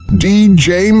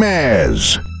DJ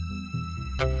Mazz.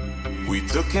 We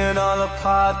took it all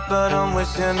apart, but I'm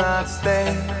wishing I'd stay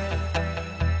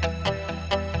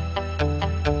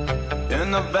in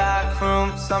the back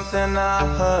room. Something I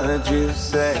heard you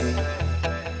say.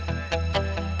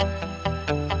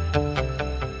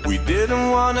 We didn't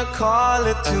wanna call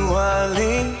it too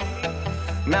early.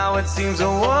 Now it seems a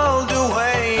world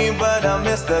away, but I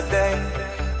miss the day.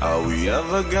 Are we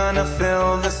ever gonna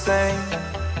feel the same?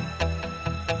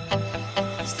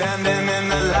 Standing in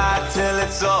the light till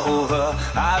it's over,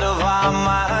 out of our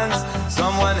minds.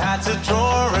 Someone had to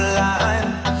draw a line.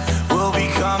 We'll be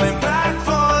coming back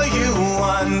for you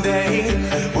one day.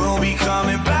 We'll be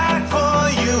coming back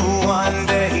for you one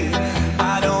day.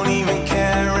 I don't even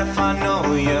care if I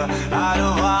know you're out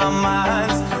of our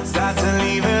minds. Start to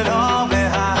leave it all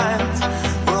behind.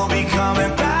 We'll be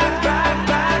coming back, back,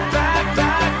 back, back,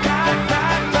 back, back,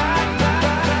 back, back,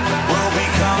 back. We'll be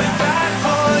coming back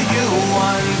for you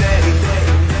one day.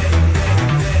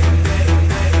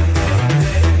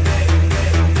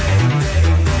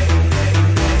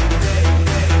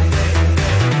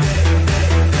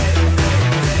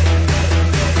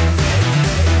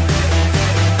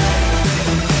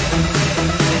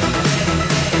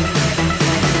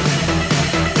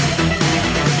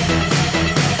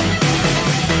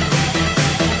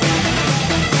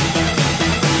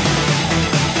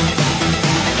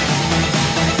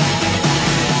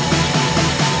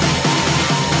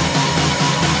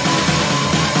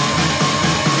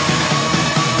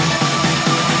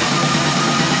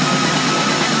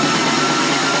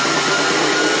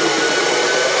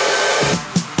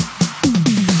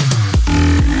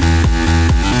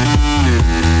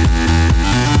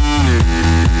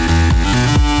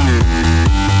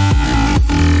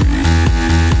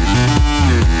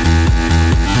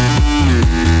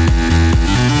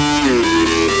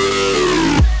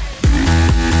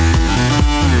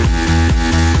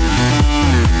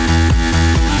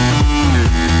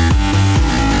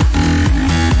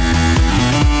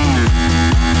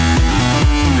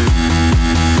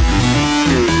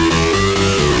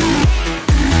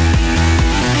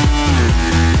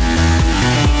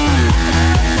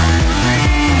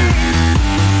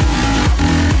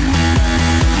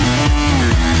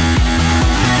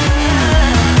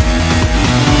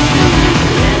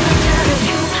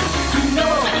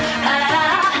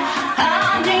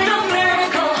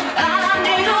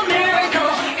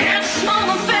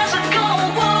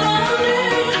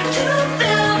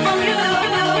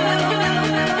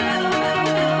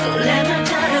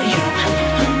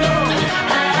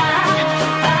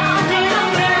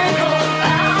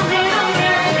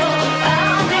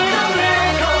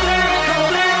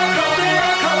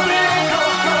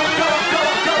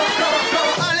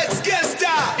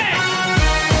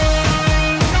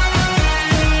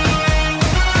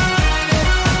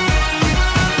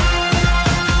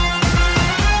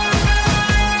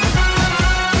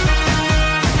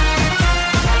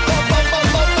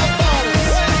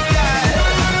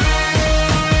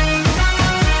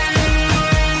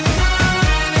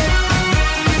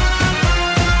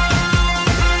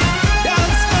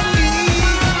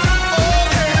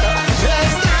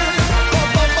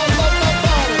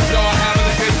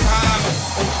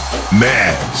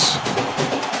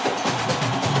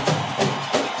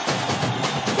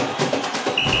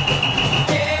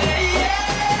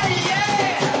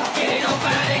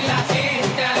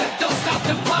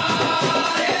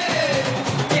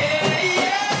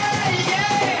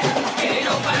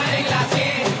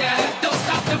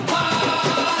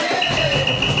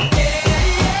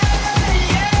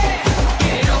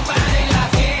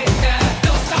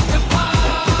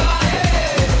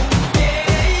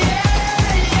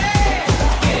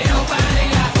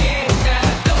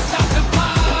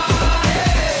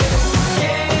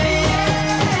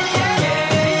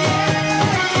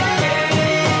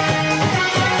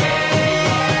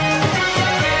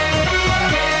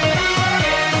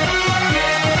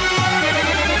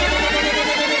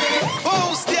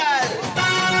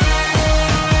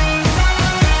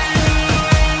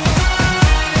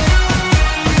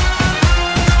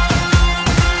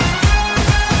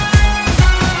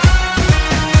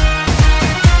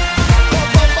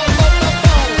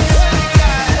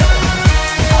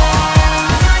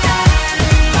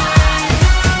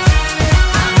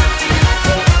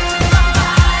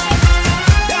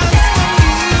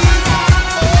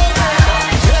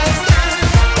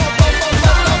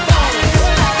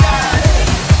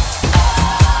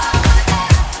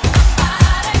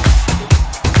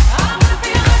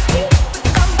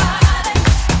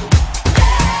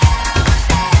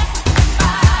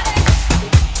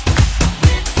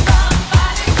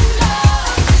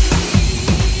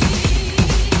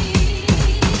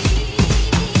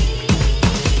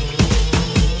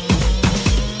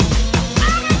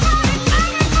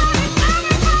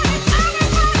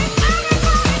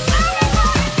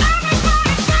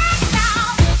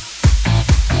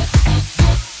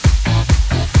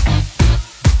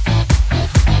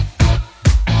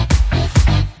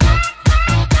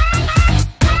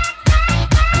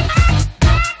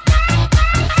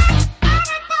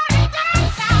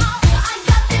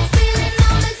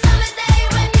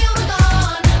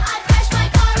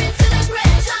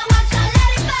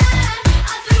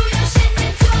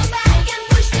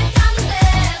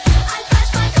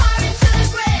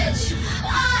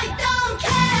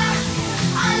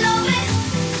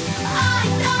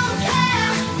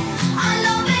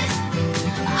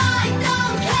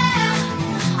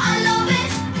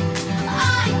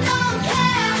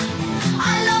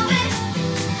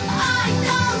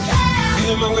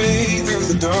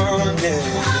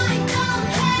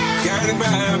 guided by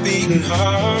a beating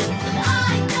heart.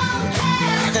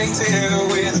 I can't tell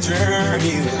where the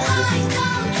journey will end,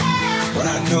 but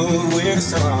I know where to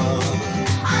start.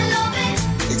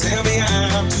 They tell me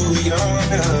I'm too young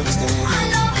to understand.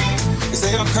 They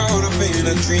say I'm caught up in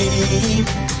a dream.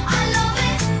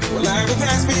 Well, life will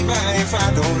pass me by if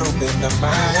I don't open up my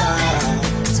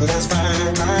eyes. So that's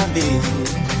fine by me.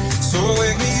 So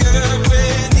wake me up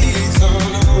when it's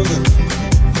all over,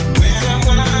 when I'm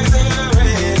wiser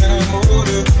and I'm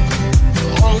older.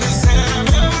 All this time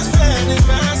I was finding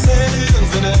myself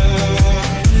and I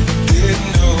didn't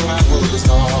know I was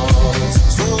lost.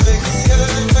 So wake me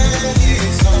up when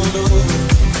it's all over,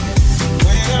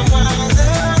 when I'm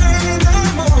wiser and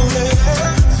I'm older.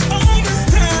 All this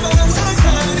time I was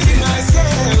finding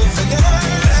myself and I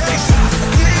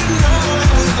didn't know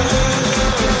I was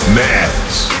lost. Mazz.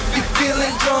 If you're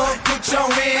feeling drunk, put your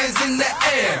hands in the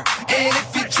air. And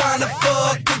if you're trying to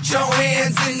fuck, put your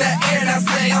hands in the air. Now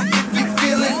say, if you're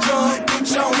feeling drunk,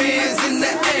 put your hands in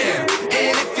the air.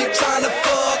 And if you're trying to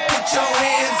fuck, put your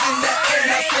hands in the air.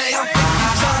 Now say, if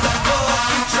you're trying to fuck,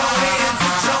 put your hands,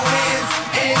 put your hands.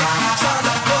 And if you're trying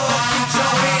to fuck, put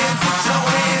your hands, put your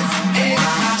hands. And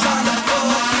if you're trying to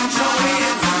fuck, put your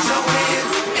hands, put your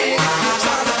hands. And if you're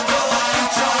trying to fuck,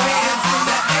 put your hands in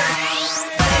the air.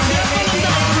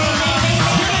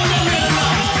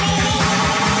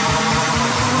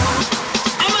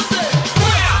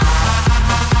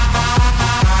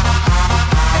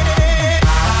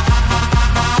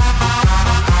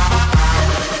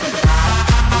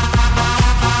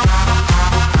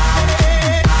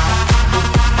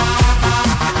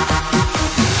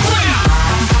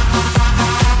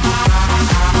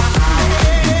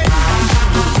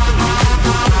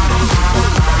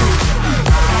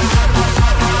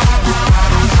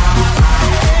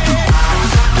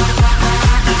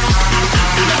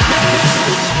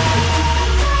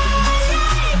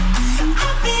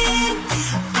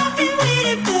 I've been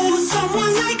waiting for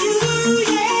someone like you,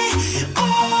 yeah,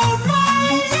 all my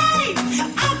life.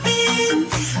 I've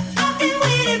been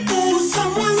waiting for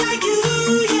someone like you,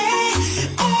 yeah,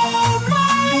 all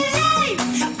my life.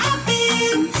 I've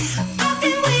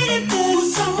been waiting for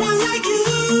someone like you,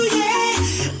 yeah,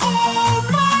 all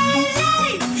my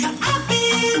life. I've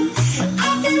been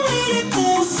waiting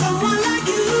for someone like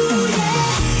you, yeah.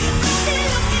 I've been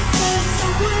looking for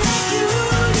someone like you,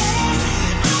 yeah.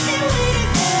 I've been waiting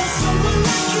for someone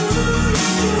like you,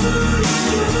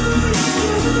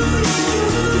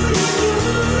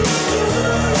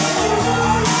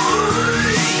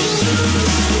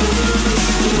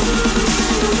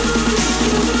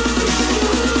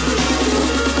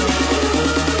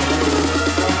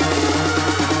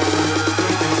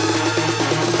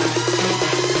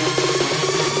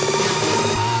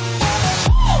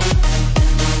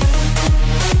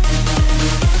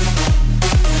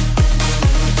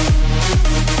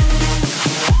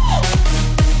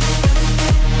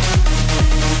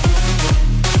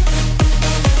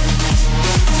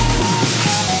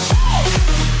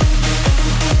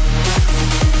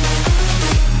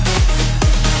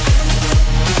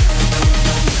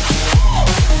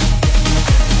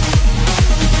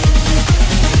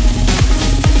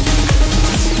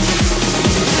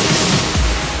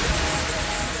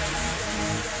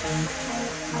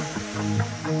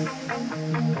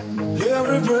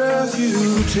 Every breath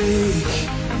you take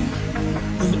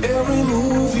and every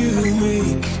move you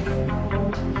make,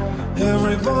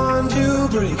 every bond you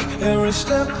break, every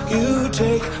step you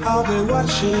take, I'll be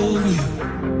watching you.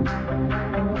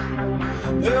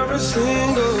 Every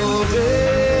single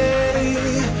day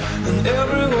and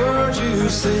every word you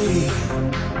say,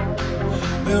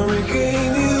 every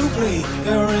game you play,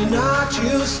 every night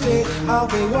you stay, I'll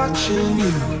be watching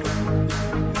you.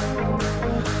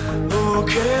 Oh,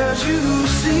 can't you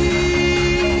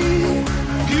see,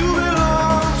 you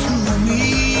belong to me.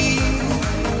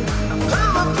 And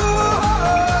my poor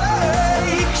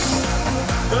aches,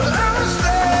 and every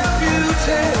step you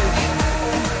take,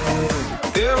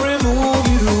 every move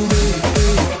you make.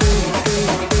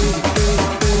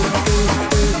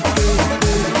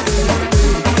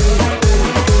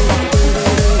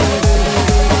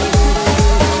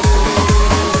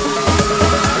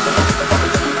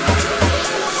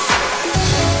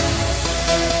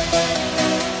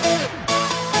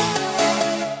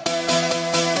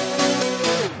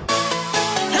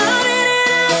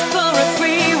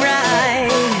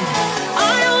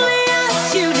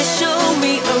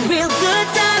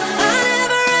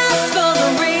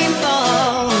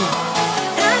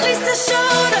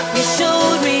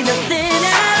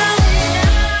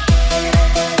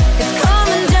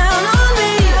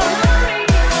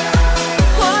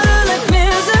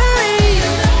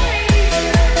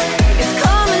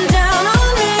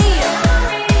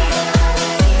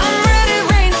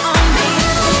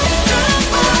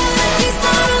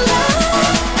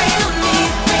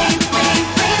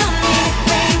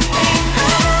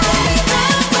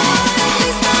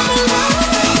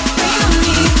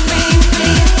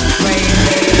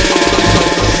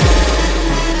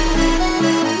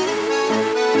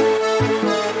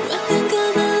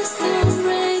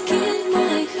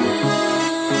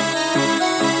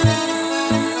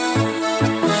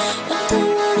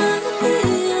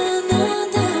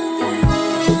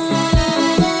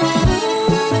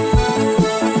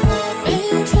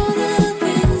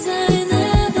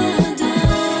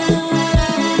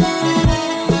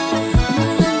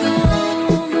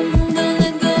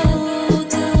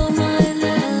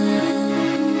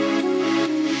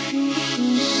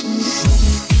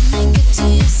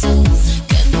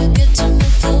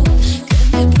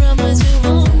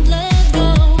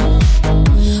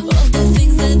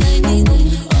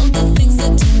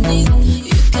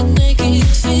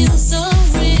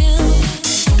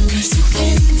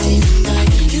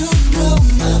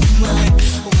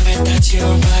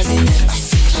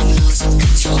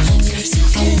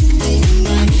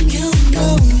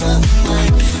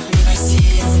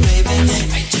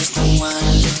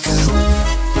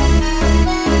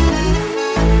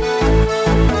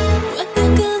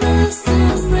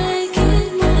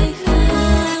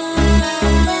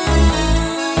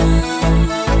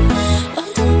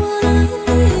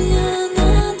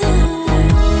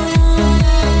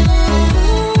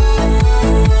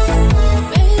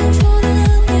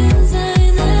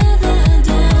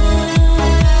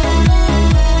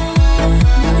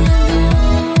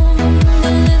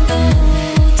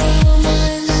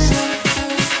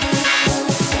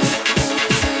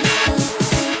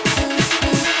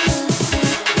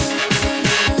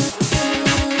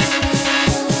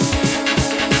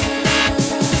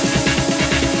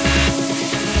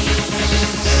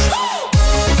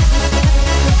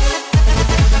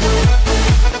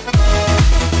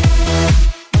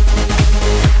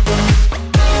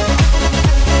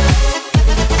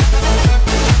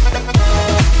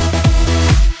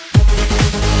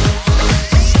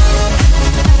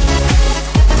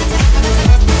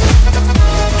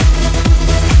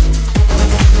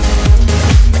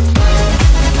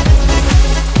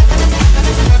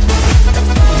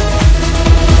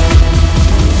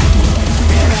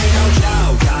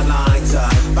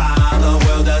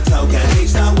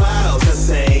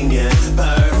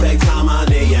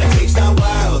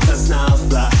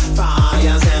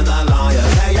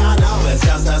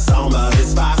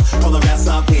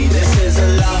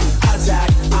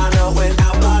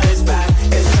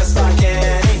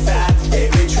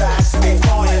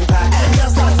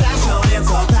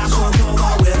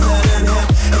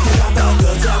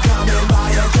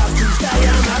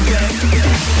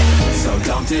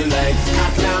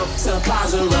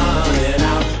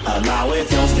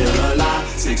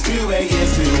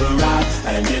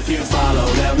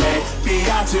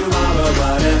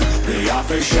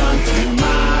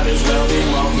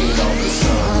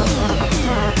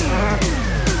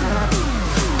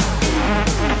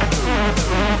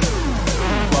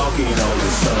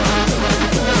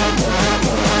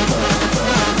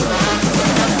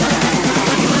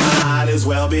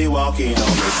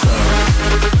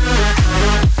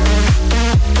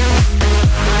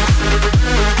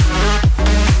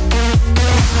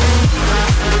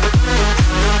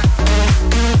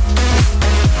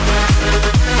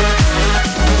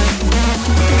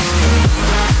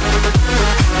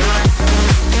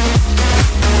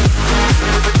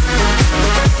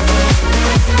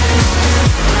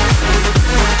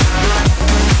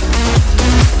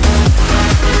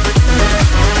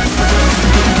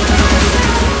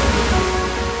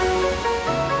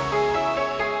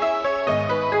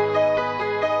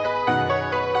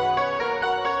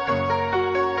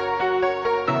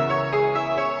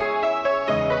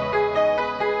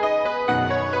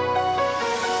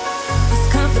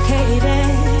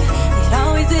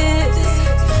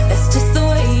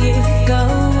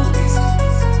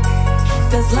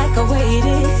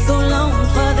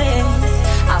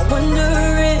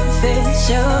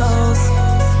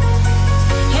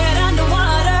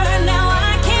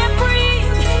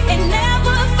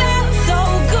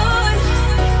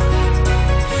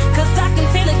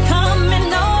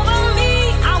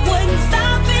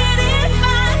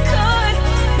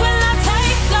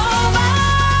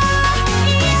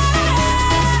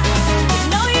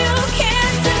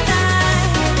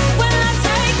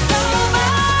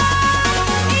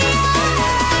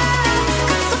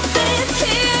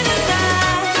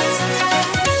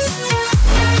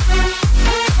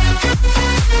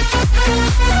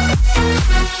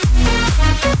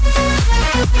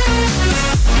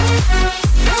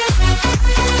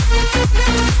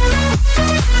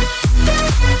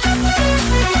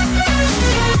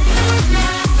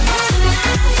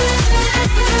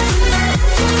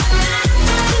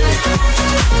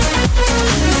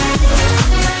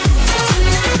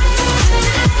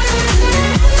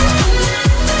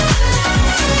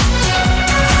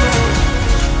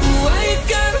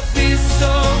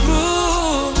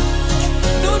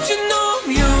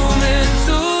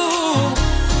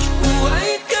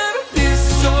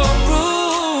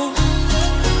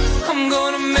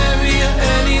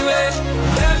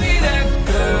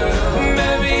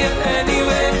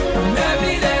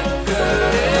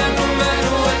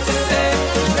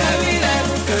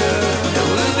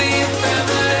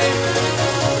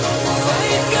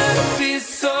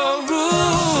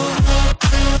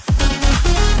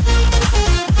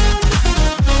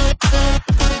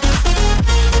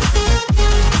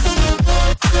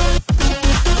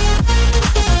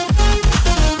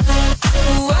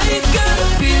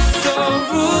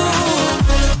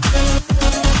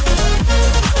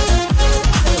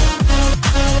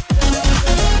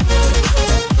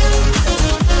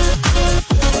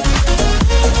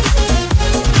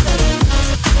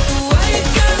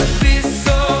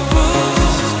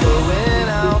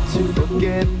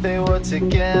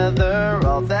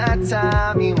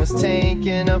 time he was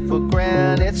taking her for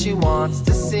granted. She wants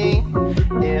to see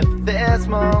if there's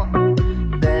more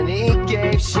than he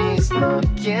gave. She's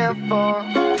looking for.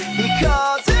 He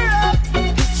calls her up,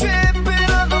 he's tripping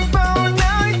on the phone.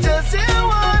 Now he doesn't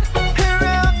want her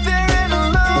out there and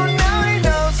alone. Now he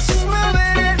knows she's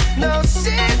moving it, knows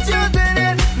she's using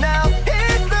it. Now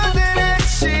he's losing it,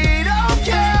 she don't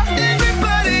care.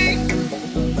 Everybody,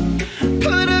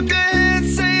 put up your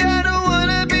hands, say I don't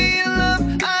wanna be in love.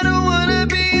 I don't wanna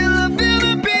be in love. Feel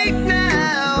the beat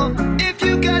now. If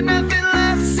you got nothing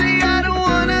left, say I don't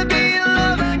wanna be in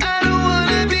love. I don't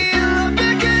wanna be in love.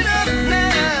 Pick it up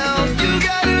now. You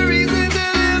got a reason to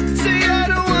live. Say I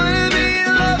don't wanna be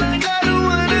in love. I don't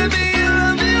wanna be in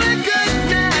love. Feeling good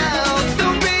now.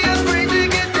 Don't be afraid to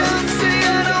get down. Say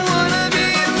I don't wanna be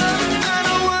in love. I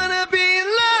don't wanna be in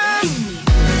love.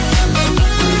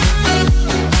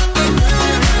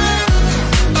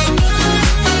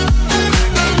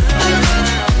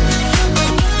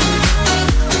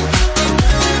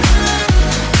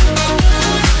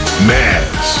 Mazz.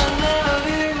 love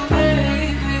you,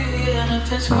 baby, and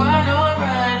if it's quite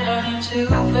alright, I need to,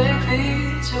 baby,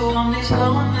 to on these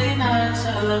lonely nights. I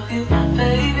love you,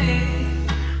 baby,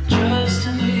 trust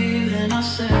in me, then I'll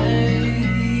say,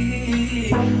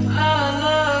 I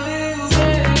love you,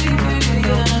 baby,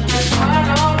 and if it's quite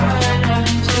alright, I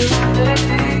need to,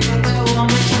 baby, to on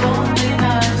these lonely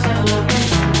nights. I love you,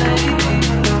 baby,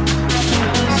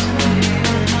 trust in me,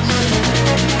 then I'll say,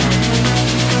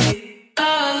 I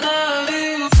love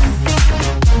you.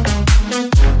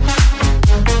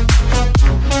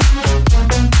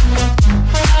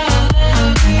 I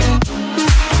love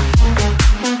you.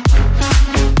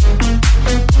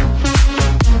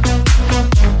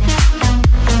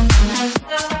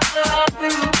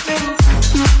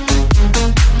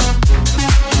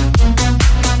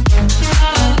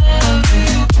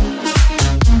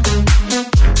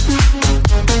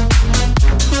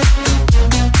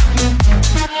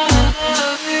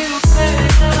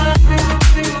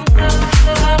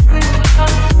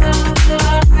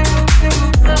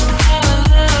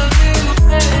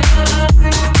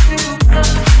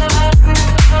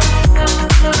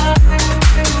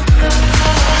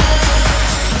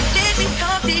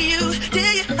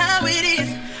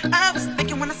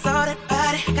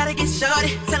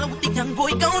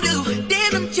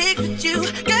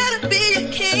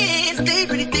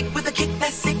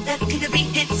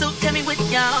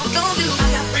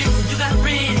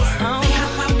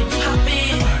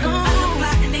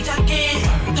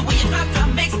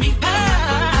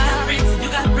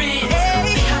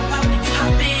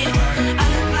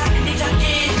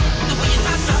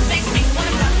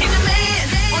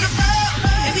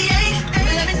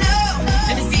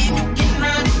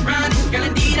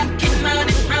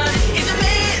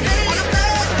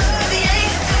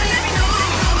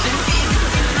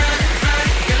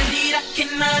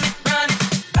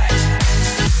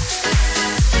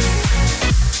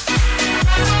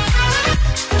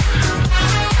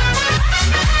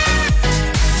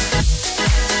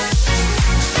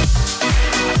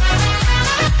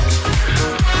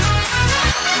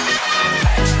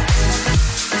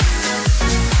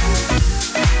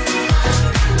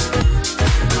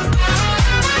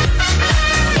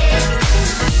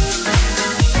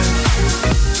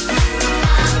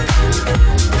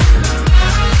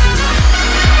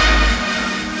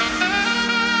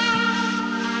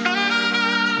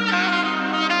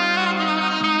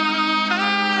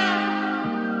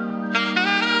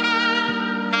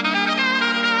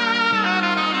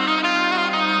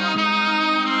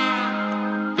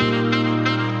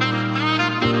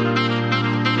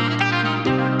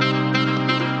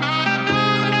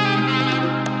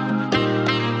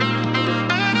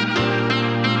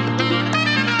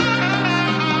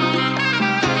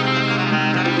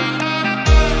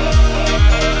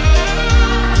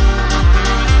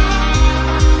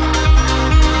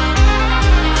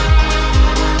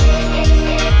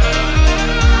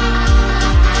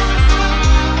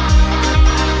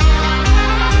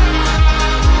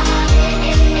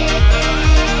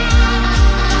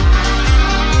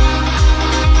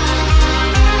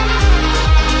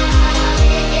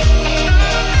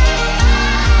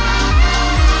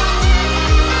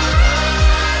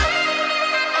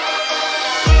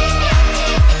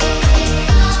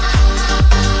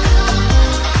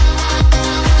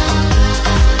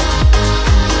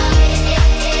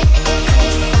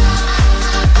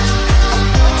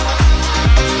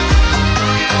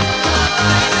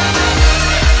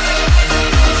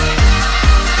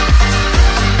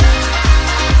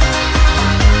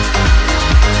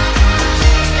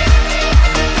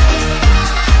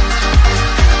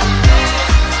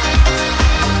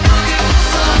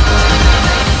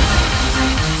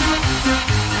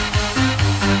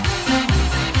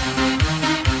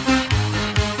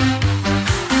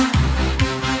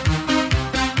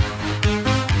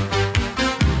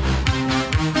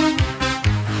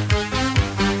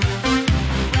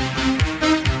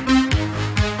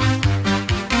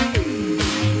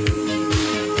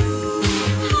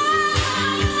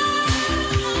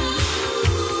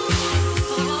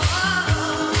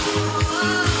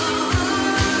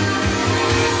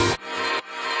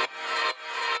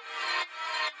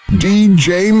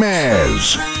 DJ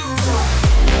Mazz.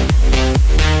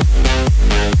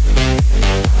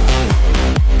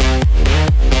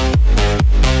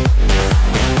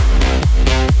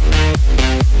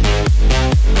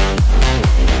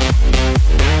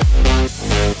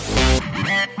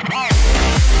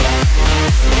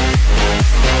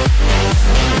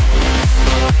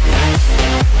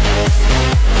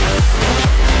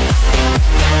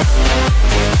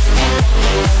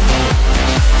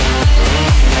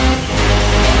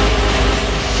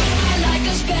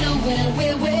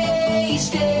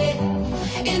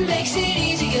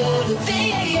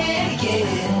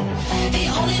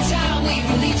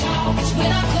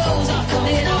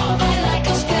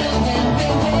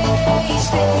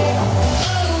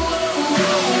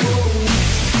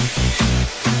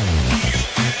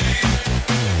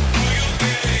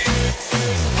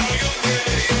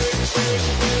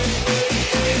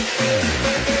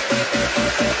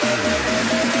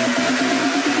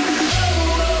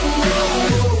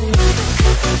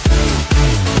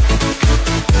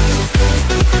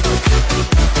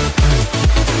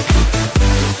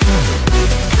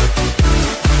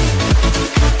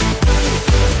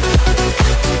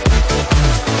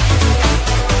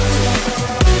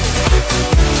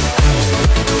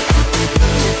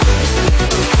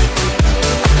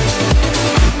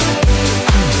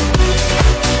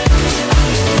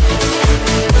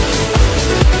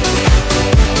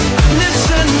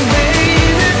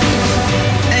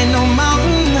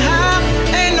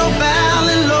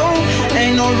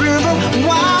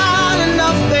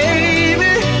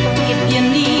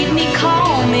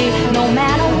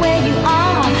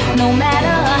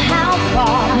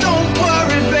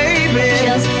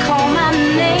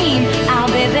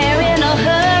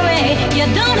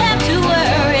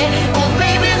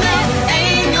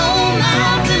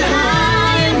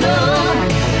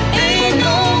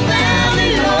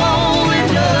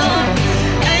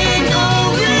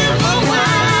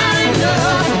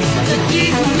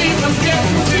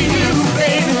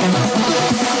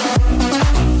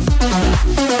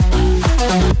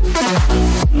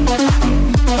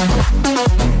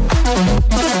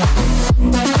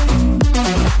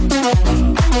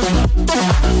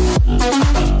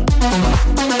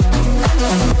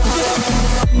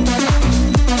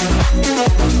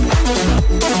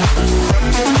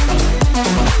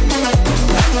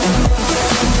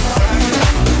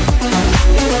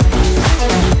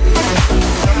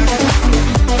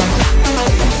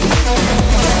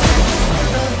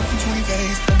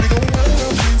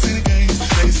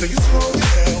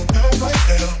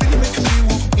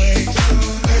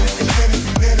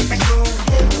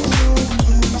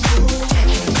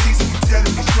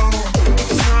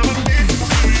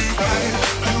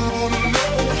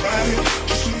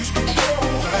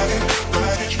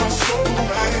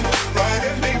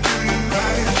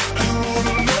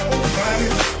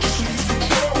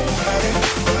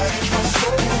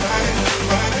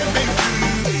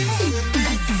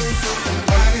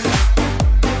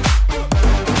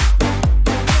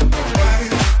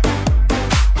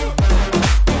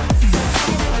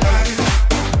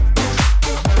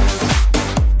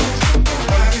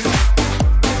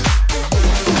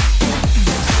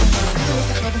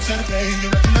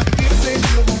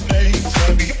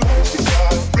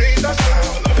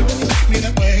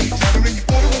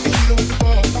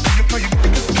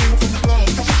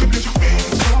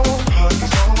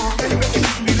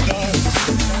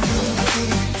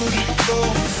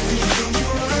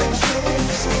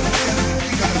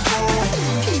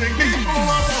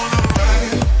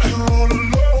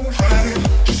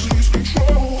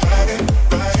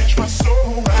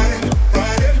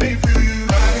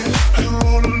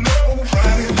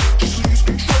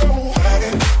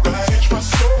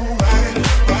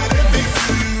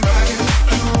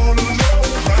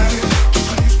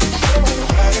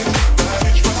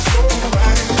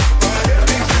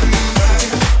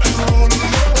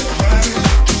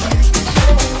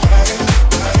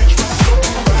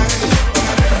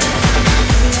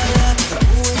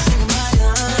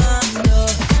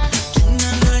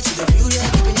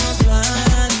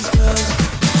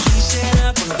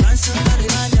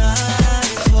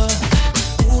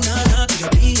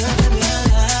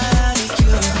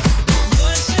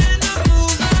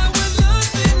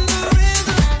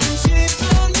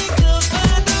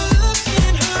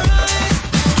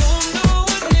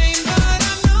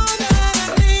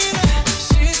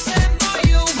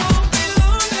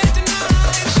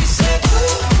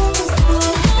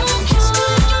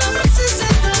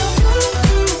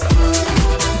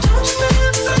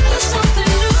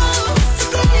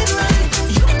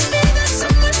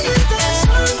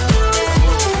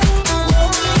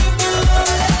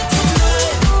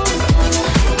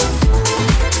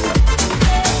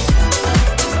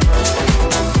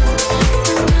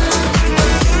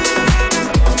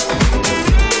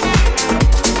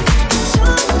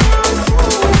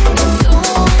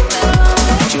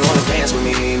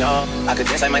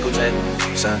 like Michael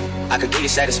Jackson. I could give you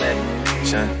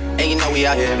satisfaction. And you know we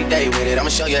out here every day with it. I'ma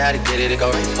show you how to get it. It go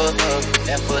right foot up,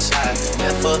 left foot slide,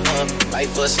 left foot up, right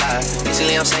foot slide.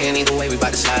 Basically I'm saying either way we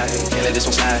bout to slide. Can't let this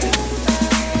one slide.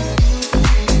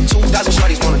 2,000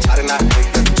 shorties wanna tie tonight.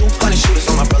 200 shooters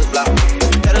on my brother's block.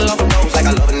 Pedal off the roads like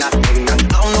I love it, not maybe not.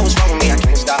 I don't know what's wrong with me, I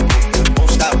can't stop.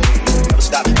 Won't stop, never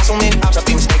stop. Got so many options, I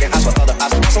be mistaken eyes for other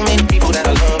options. Got so many people that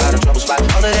I love out of trouble spots.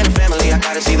 Other than the family, I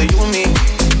got it's either you and me.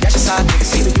 That's just how I think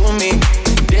it's either you and me.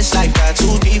 This life got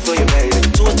too deep for you, baby.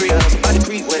 2 or 3 of us about to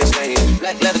creep where it's staying.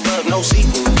 Black leather glove, no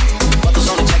sequin. Buckles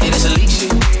on the jacket, it's elite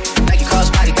shit. Nike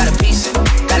crossbody, got a piece in.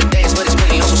 Gotta dance, but it's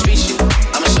really on some street shit.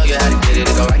 I'ma show you how to get it.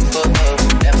 It go right foot up,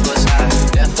 left foot slide,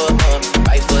 left foot up,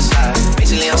 right foot slide.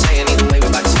 Basically, I'm saying either way we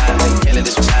bout to slide. Can't let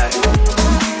this one slide.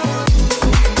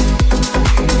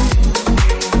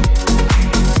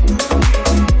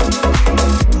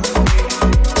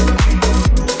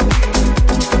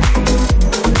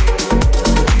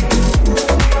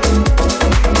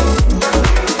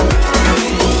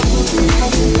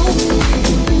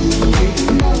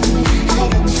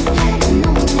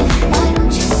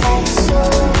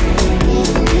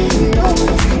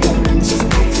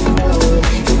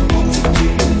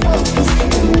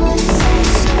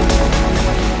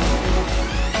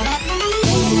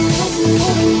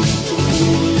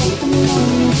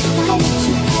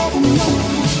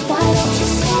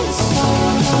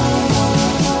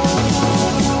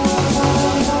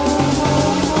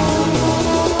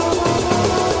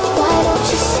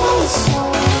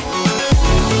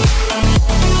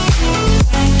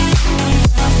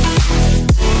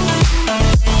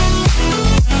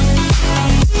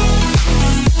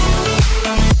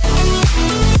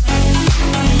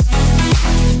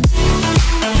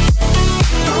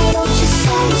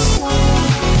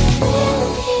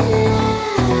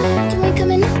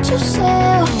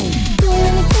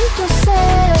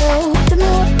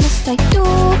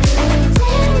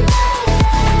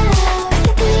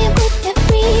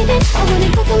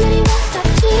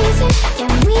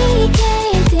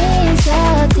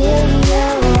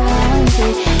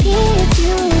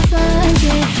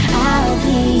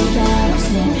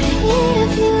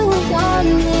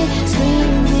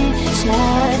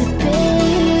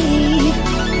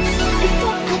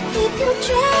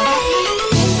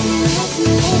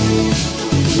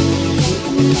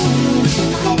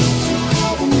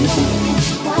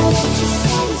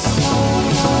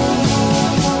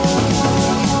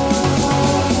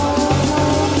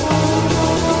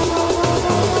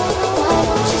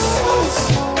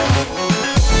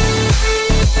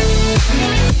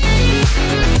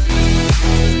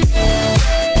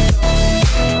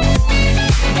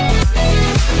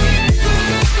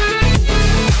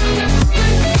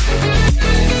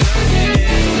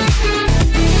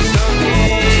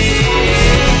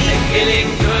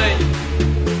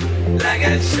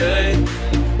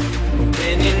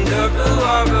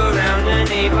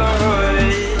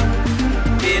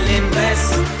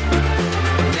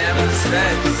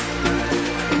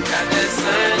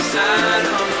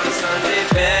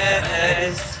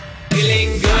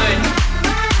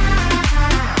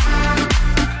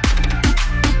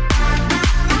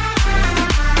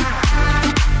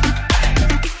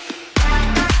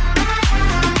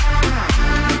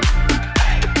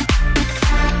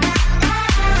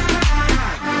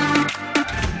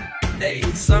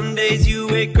 Some days you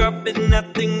wake up and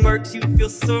nothing works, you feel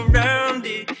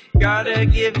surrounded. Gotta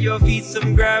give your feet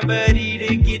some gravity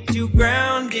to get you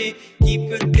grounded. Keep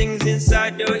good things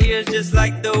inside your ears just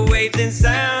like the waves and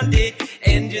sound it.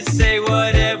 And just say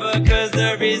whatever, cause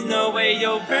there is no way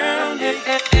you're grounded.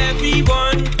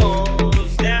 Everyone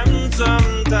falls down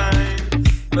sometimes,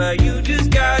 but you just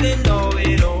gotta know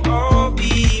it'll all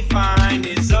be fine.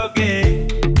 It's okay.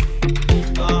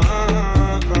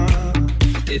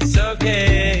 It's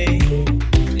okay,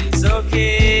 it's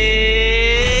okay.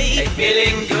 Hey,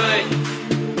 feeling good,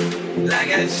 like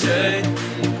I should.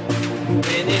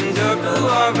 When in circle,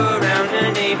 walk around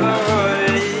the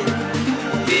neighborhood.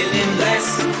 Feeling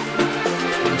blessed,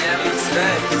 never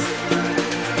stressed.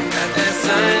 Got that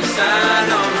sunshine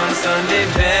on my Sunday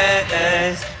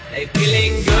best. Hey,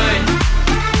 feeling good.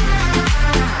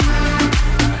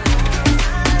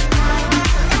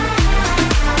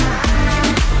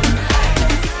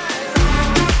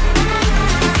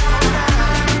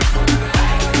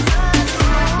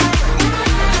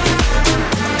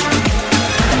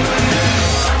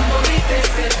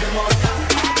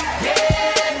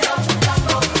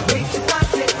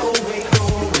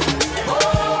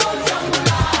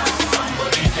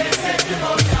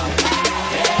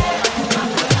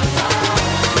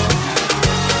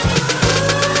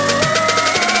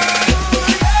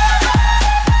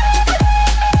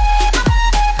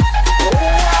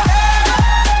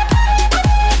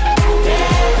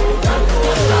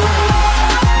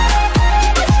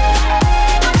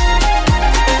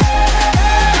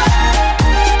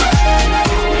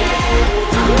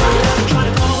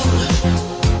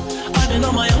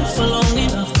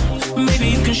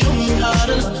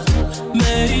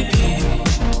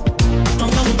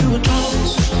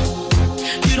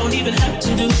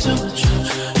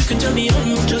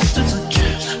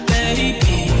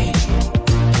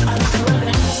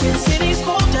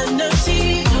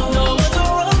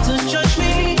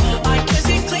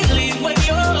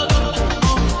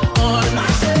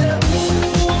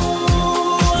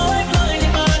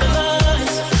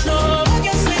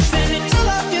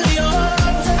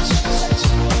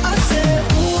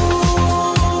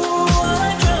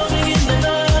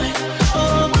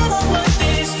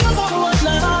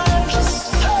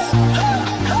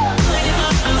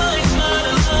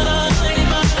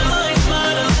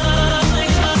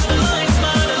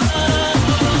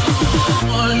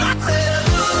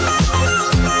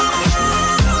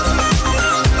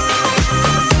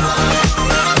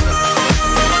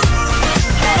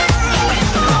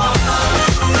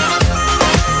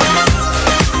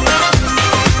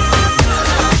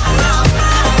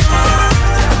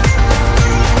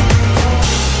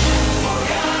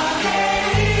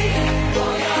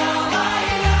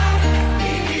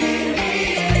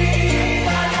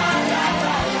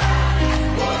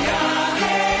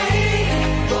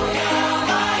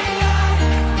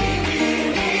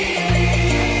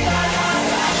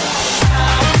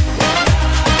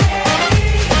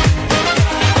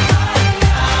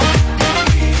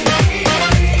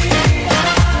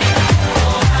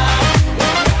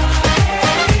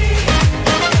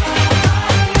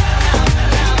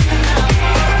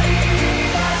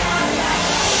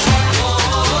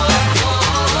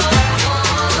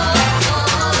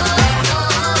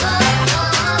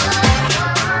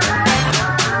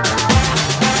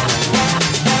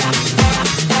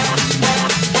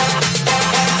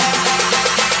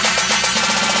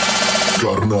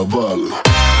 Carnaval.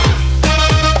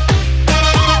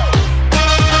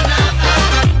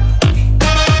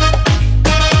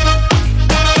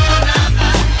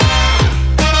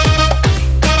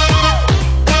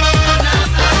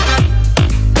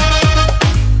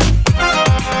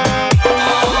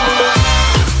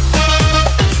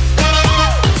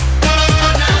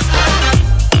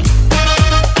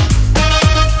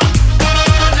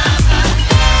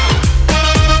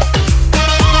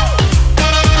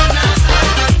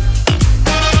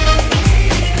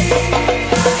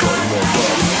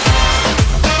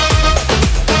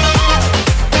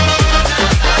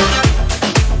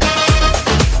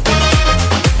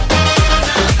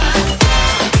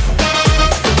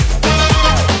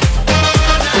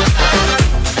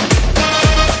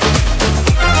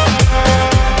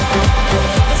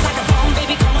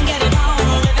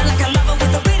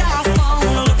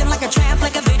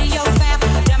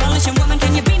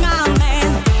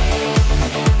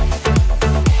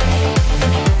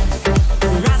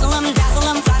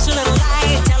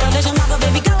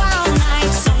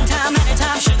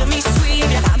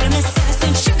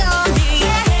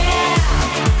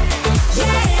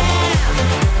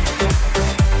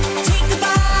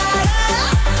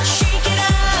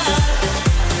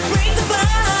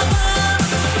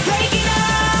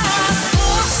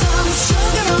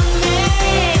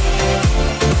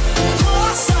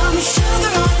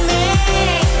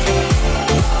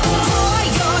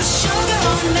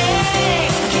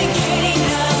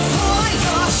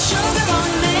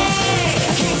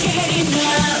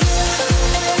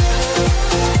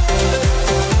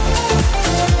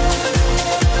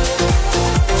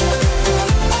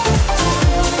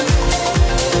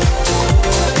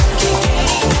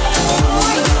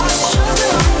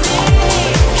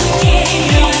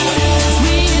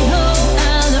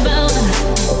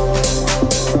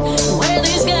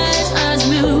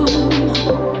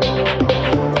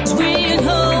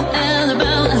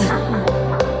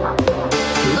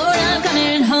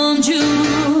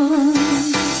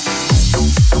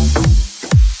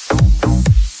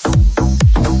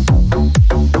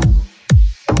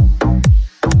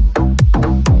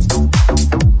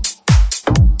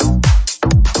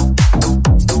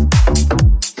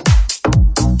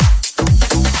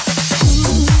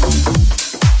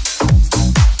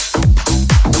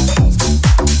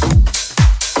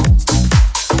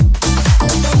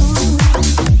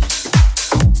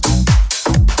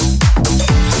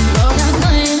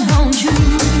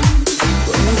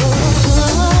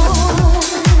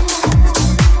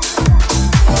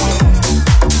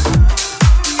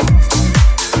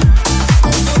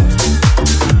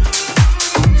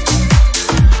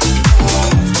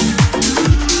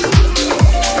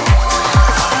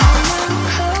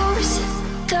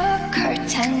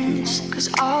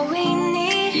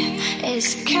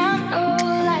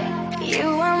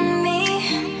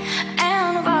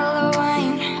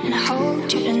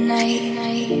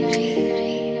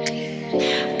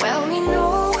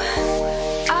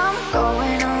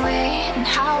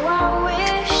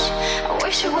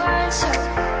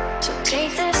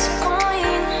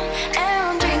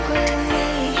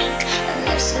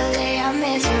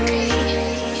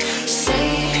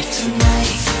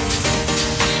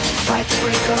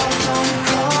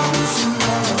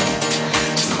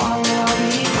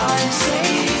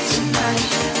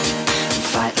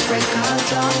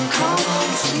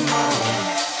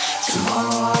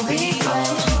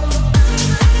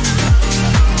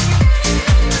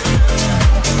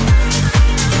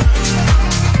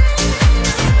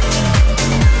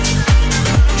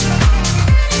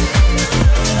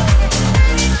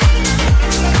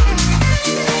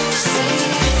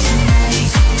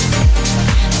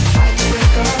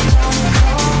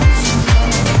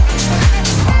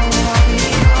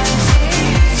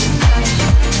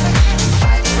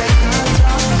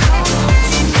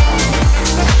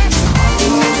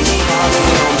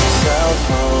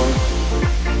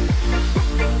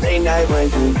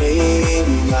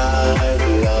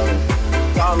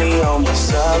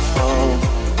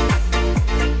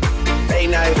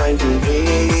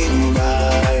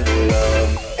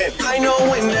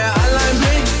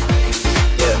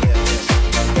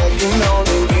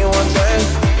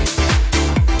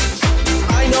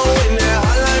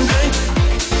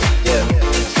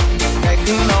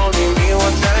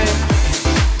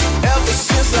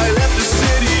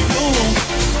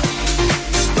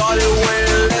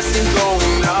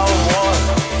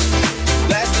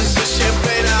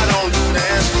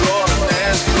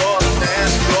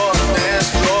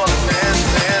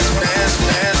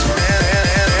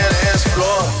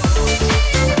 Floor.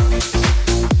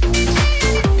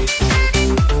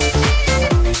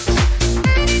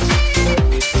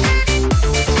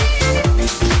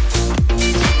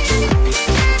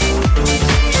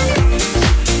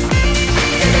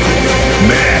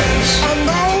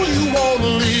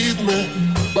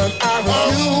 but I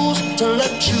refuse to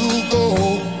let you go.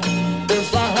 If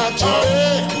I had to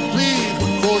beg, plead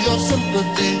for your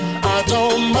sympathy, I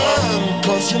don't mind,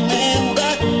 'cause you mean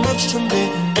that much to me.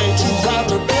 Ain't you proud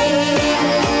to beg?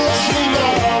 You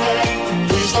know,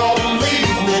 please don't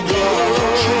leave me, girl.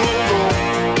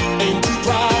 Ain't you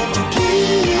proud to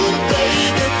give,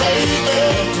 baby, baby?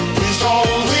 Please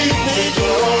don't leave me,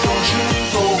 girl. Don't you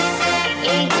go.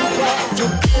 Ain't you proud to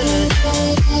give,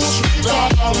 sweet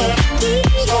darling?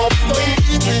 Please don't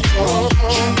leave me, girl.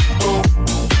 Don't you go.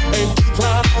 Ain't you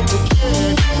proud to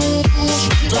give,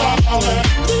 sweet darling?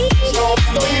 Please don't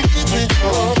leave me,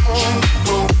 girl. Don't you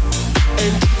go.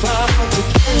 Ain't you proud to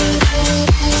give,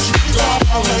 sweet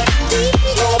darling?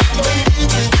 Please don't leave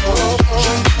me, girl. Don't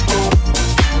you go.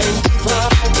 Ain't you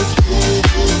proud to give,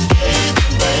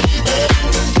 baby,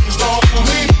 baby? Please don't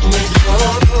leave me,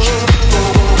 girl. Don't you go.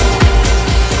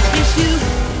 It's you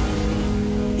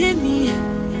and me,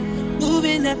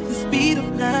 moving at the speed of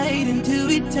light into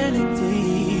eternity.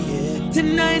 Yeah.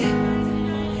 Tonight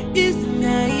is the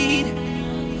night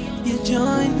you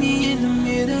join me in the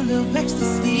middle of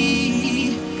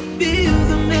ecstasy. Feel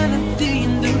the melody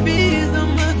and the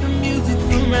rhythm of the music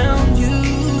around you,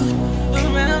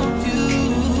 around you.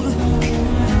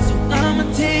 So I'ma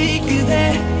take you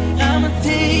there, I'ma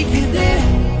take you there.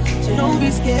 So don't be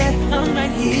scared, I'm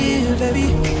right here, baby.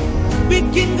 We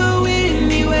can go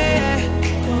anywhere,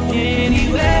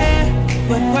 anywhere.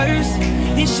 But first,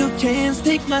 it's your chance,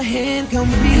 take my hand, come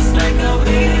with me. It's like I've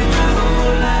waited my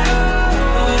whole life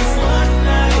for this one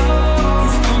night.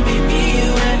 It's gonna be me,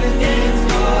 you, and the dance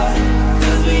floor,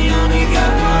 'cause we only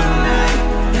got one night.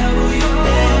 Double your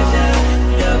pleasure,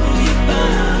 double your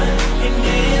fun, and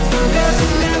dance forever,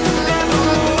 never, never,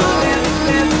 forever,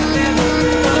 never, never,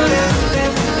 forever,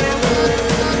 never, never.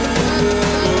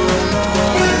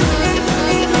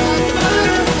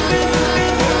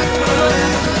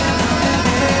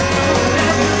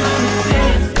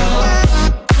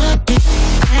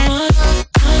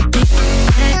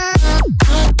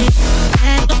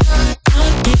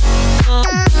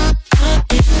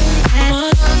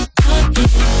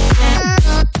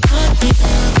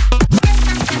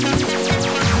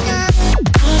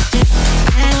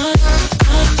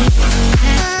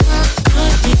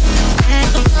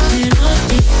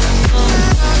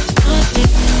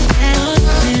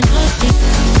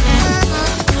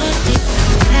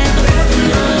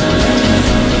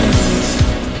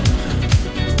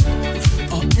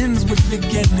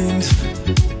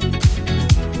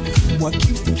 What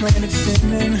keeps the planet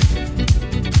spinning?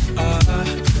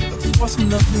 What's in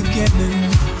the beginning?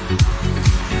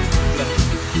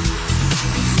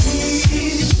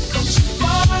 We've come too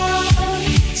far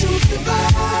to give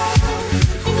up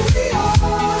who we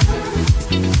are.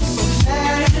 So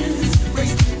let's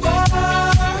raise the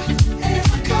bar and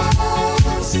our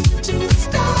cars to the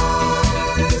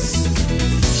stars.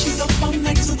 She's up all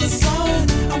night to the sun.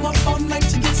 I'm up all night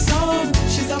to get some.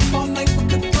 She's up all night for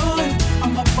good fun.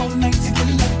 I'm up all night to get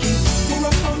lucky. We're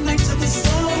up all night to the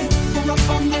sun. We're up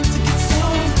all night to get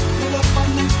some. We're up all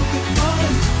night for good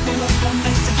fun. We're up all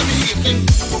night to get lucky.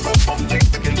 We're up all night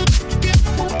to get lucky.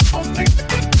 We're up all night to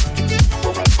get lucky.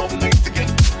 We're up all night to get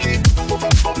lucky. We're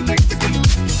up all night to get lucky.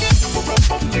 We're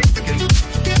up all night to get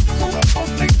lucky.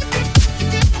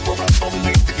 We're up all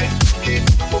night to get lucky.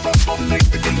 We're up all night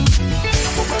to get lucky.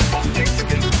 We're up all night to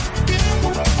get lucky.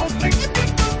 We're up all night to get lucky. We're up all night to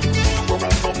get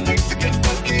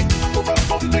lucky. We're up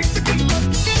all night to get lucky. We're up all night to get lucky.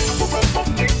 We're up all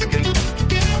night to get lucky.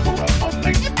 We're up all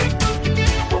night to get lucky.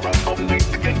 We're up all night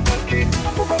to get lucky.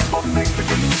 We're up all night to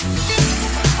get lucky.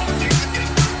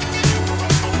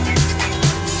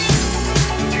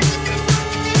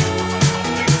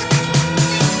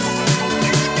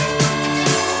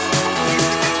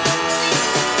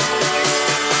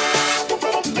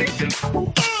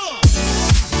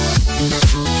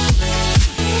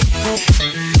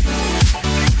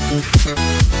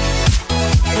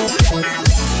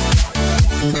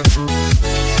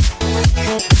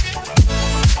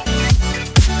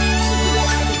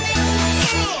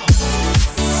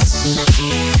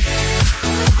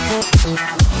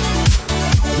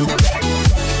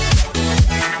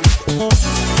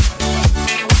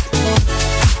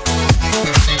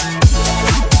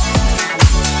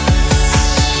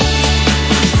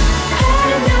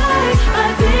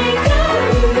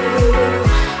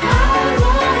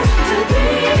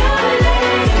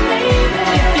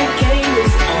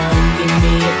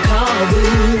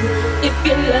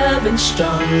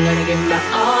 Strong, gonna give my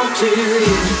all to you.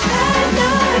 At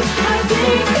night, I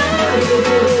think of you.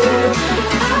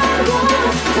 I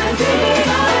want to be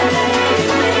your lady.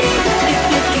 If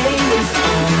your game is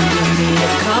on, give me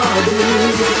a call, boo.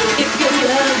 If your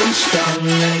love is strong,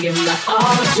 strong, gonna give my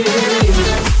all to you.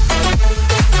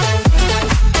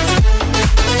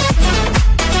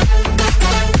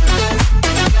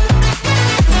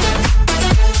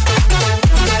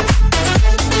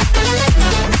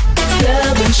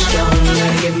 Loving strong,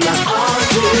 gonna give my all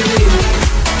to you.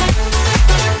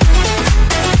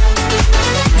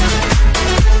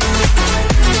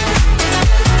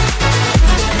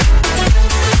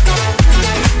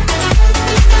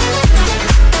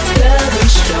 Loving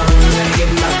strong, gonna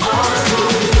give my all to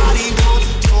you. Nobody once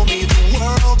told me the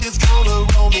world is gonna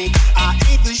roll me. I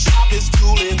ain't the sharpest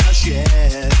tool in the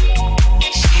shed.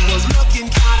 She was looking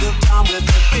kind of dumb with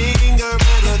her finger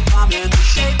and her thumb in the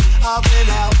shape of an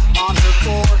L on her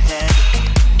forehead.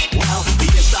 Well, the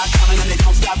years start coming and they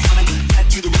don't stop coming. Fed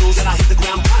to the rules and I hit the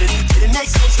ground running. Didn't make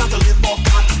sense not to live for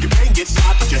fun. Your brain gets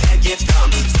smart but your head gets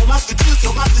dumb. So much to do,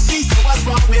 so much to see. So what's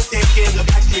wrong with taking the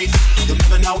back streets? You'll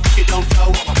never know if you don't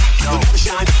go. You'll never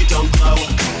shine if you don't glow.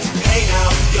 Hey now,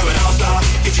 you're an all-star.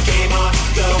 Get your game on,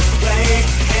 go play.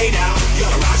 Hey now,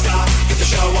 you're a rock star. Get the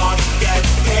show on, get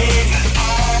paid.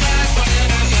 All that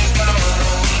glitters is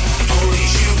gold. Only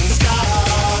shooting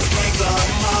stars break the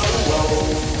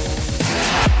mold.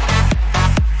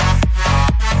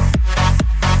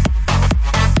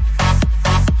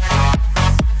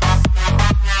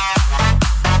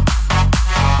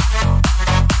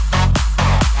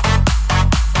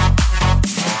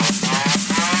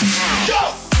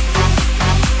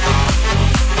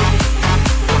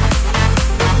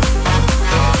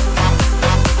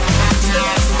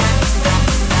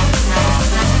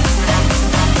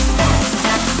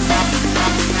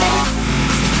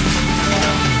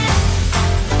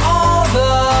 All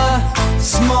the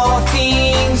small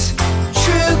things,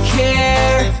 true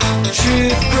care,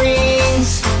 truth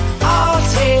brings. I'll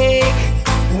take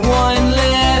one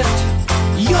lift,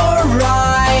 your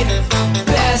ride,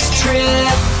 best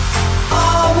trip.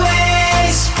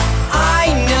 Always,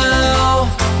 I know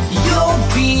you'll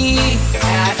be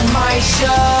at my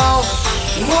show,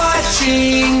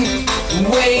 watching,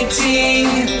 waiting,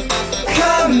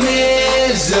 commiserating.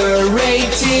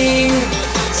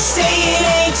 Say it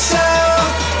ain't so,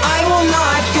 I will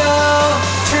not go.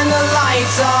 Turn the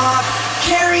lights off,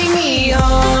 carry me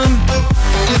home.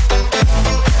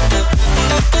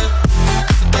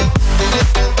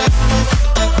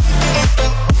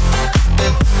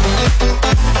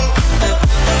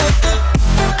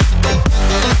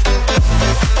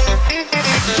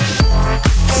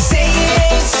 Say it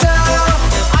ain't so,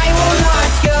 I will not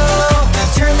go.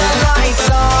 Turn the lights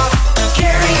off,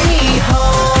 carry me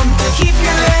home. Keep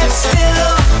your head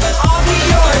still.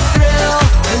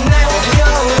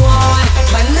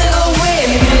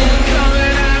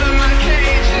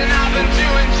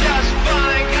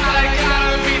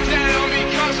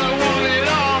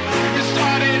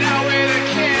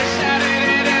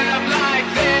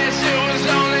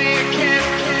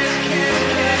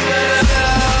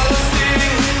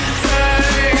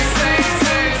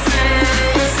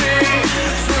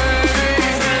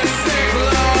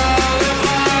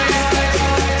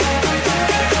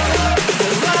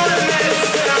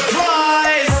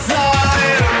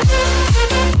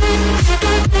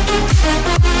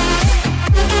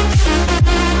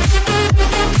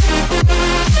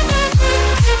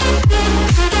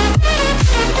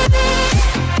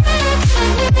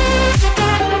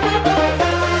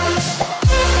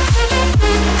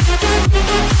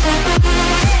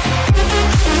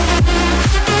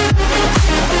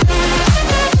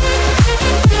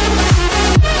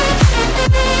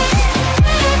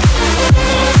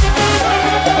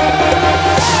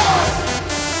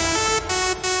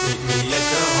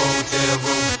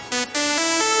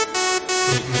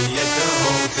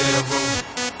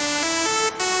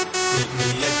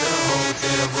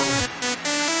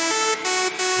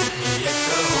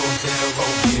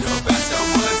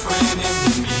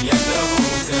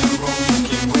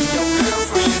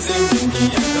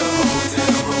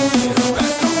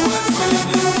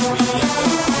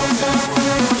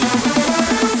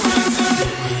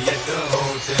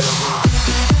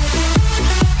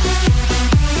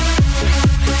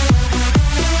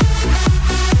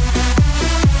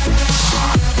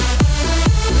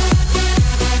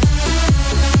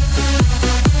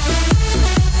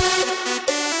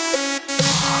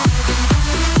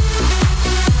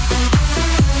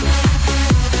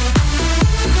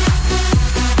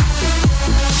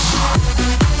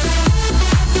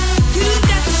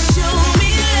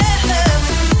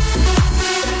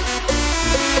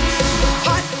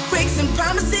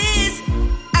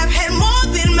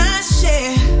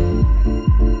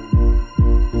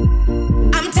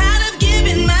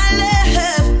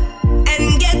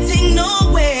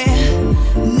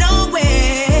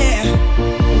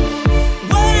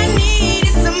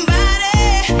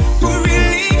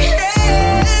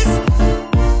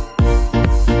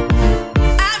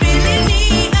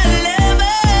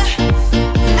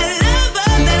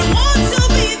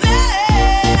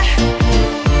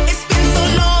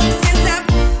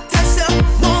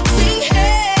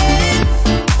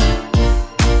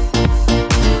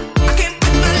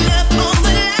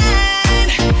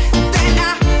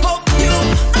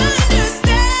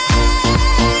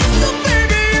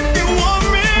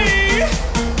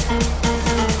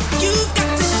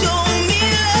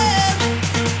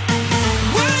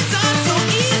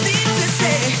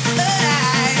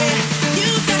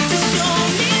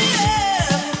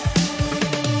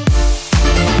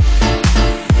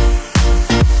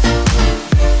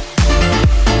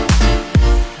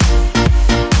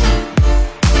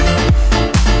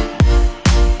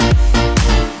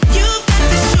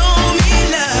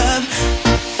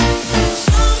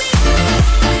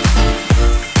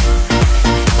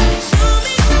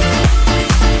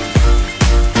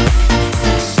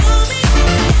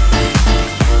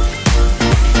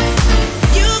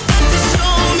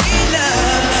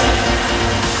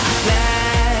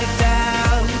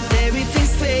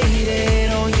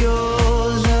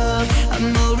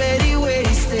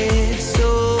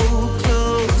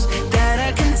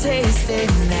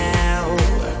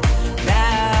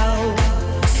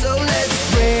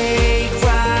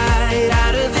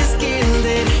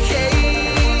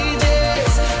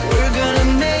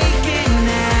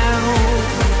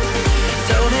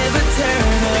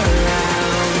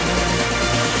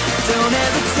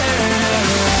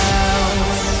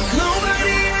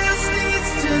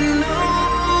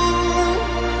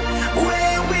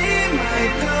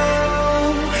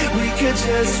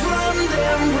 just run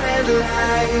them red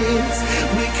lights.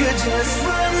 We could just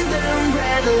run them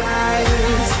red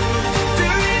lights.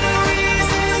 There ain't no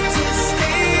reason to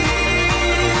stay.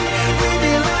 We'll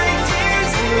be like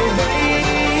years away.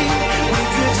 We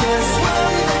could just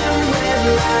run them red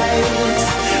lights.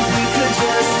 We could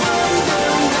just run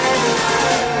them red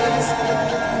lights.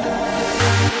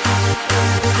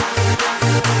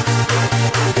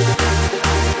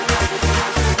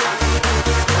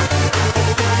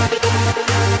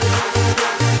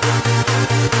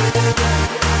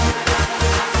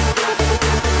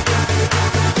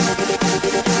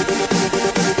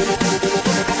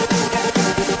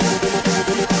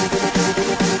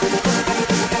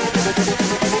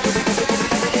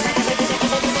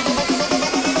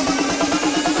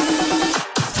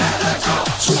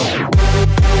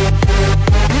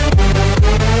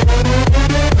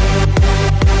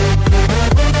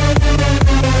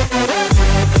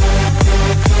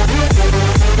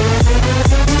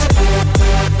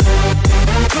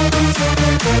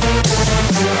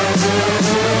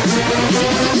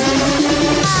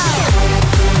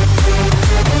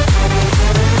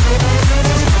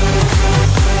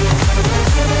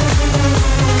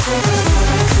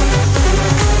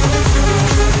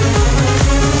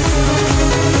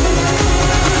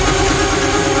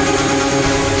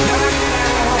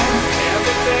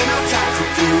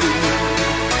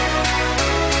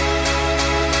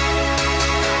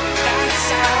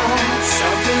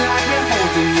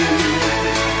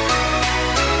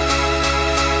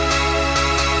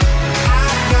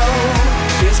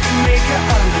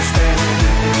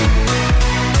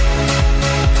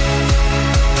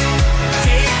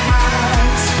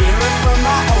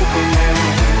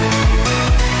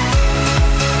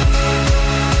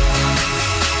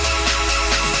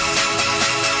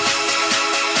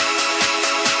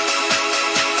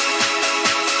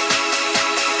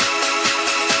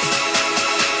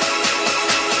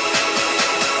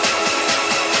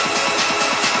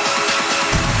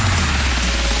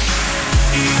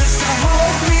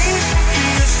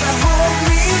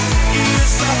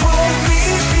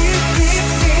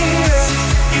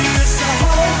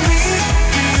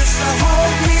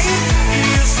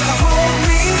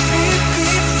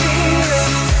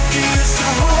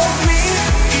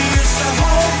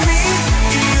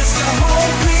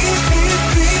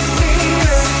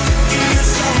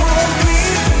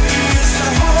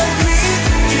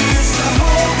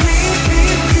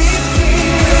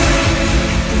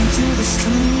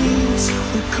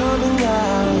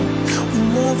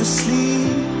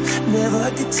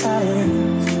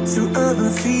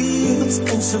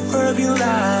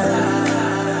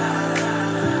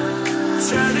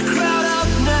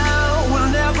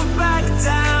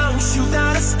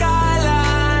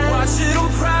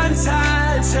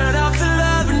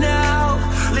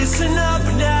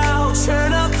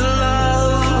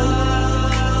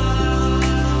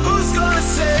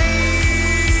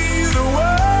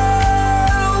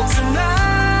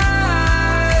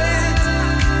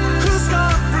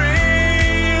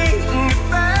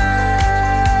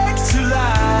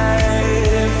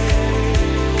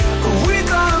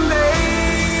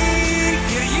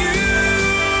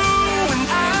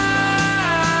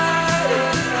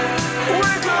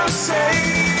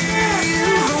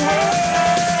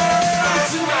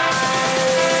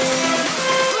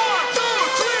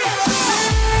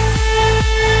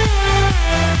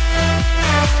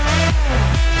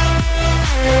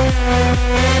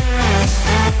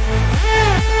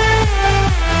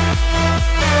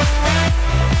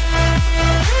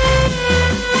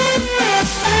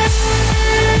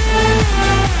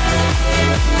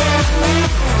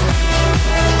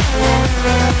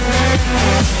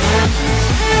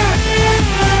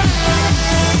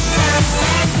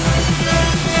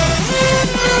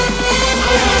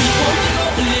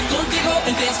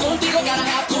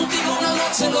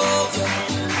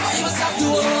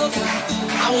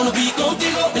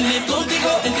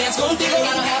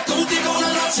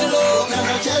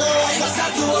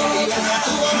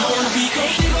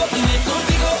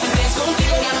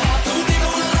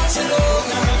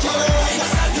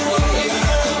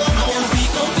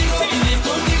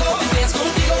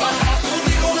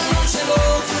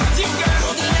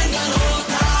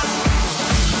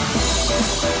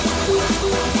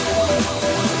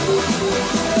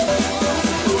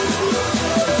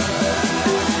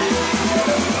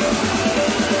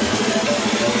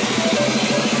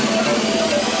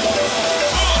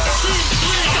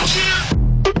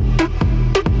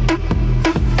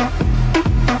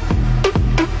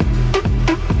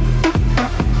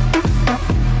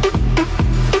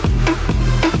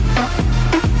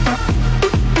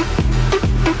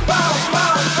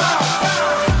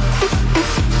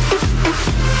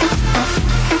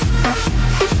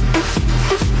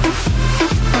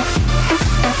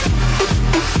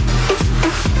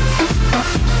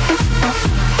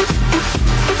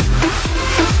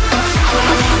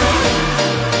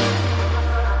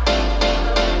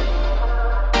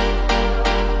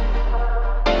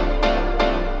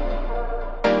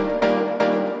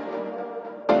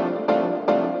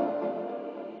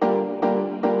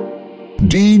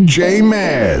 DJ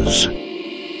Mazz.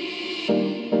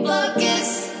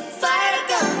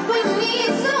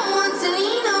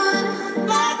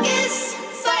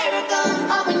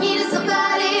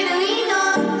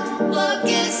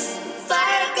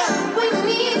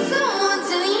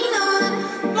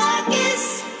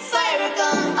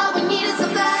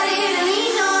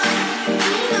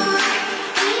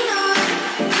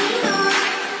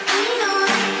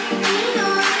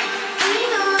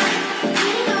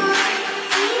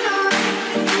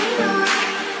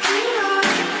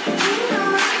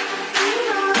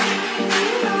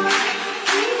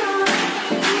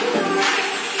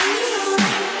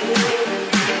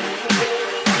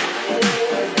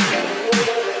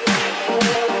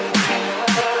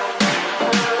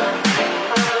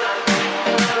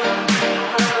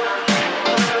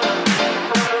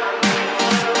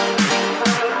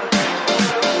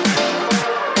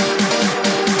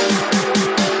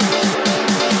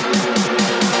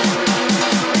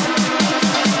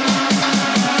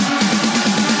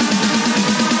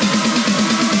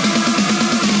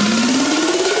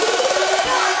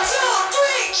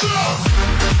 Jump!